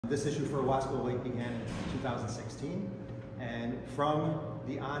This issue for Owasco Lake began in 2016, and from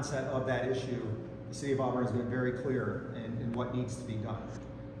the onset of that issue, the City of Auburn has been very clear in what needs to be done.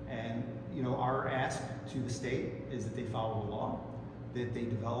 And our ask to the state is that they follow the law, that they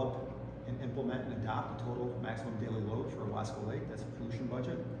develop and implement and adopt a total maximum daily load for Owasco Lake. That's a pollution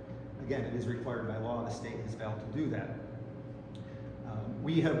budget. Again, it is required by law. The state has failed to do that.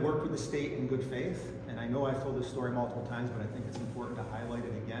 We have worked with the state in good faith, and I know I've told this story multiple times, but I think it's important to highlight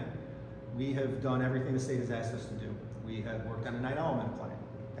it again. We have done everything the state has asked us to do. We have worked on a 9-element plan.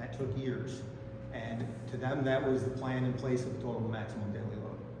 That took years. And to them, that was the plan in place of the total maximum daily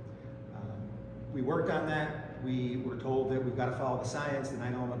load. We worked on that. We were told that we've got to follow the science. The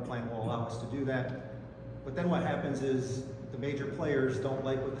 9-element plan will allow us to do that. But then what happens is the major players don't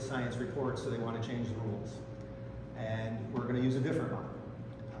like what the science reports, so they want to change the rules. And we're going to use a different one.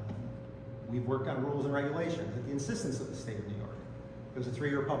 We've worked on rules and regulations at the insistence of the state of New York. It was a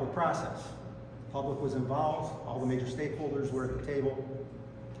 3-year public process. The public was involved. All the major stakeholders were at the table.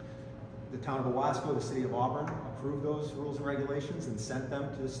 The town of Owasco, the city of Auburn, approved those rules and regulations and sent them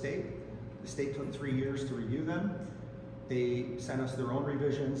to the state. The state took 3 years to review them. They sent us their own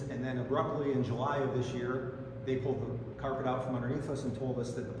revisions, and then abruptly in July of this year, they pulled the carpet out from underneath us and told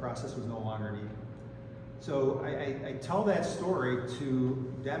us that the process was no longer needed. So I tell that story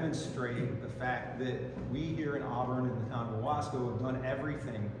to demonstrate the fact that we here in Auburn and the town of Owasco have done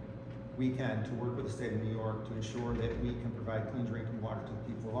everything we can to work with the state of New York to ensure that we can provide clean drinking water to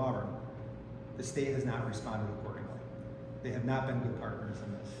the people of Auburn. The state has not responded accordingly. They have not been good partners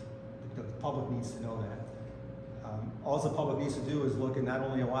in this. The public needs to know that. All the public needs to do is look at not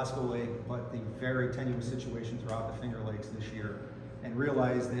only Owasco Lake, but the very tenuous situation throughout the Finger Lakes this year and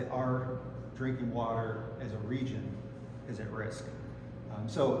realize that our drinking water as a region is at risk.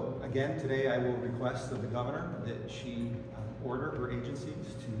 So again, today I will request of the governor that she order her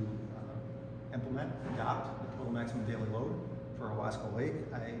agencies to implement, adopt the total maximum daily load for Owasco Lake.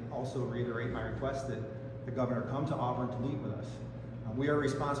 I also reiterate my request that the governor come to Auburn to meet with us. We are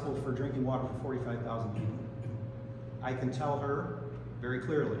responsible for drinking water for 45,000 people. I can tell her very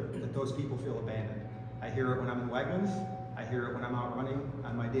clearly that those people feel abandoned. I hear it when I'm in Wegmans. I hear it when I'm out running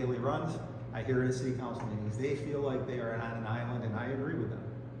on my daily runs. I hear it at city council meetings. They feel like they are on an island, and I agree with them.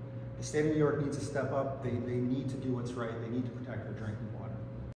 The state of New York needs to step up. They need to do what's right. They need to protect their drinking water.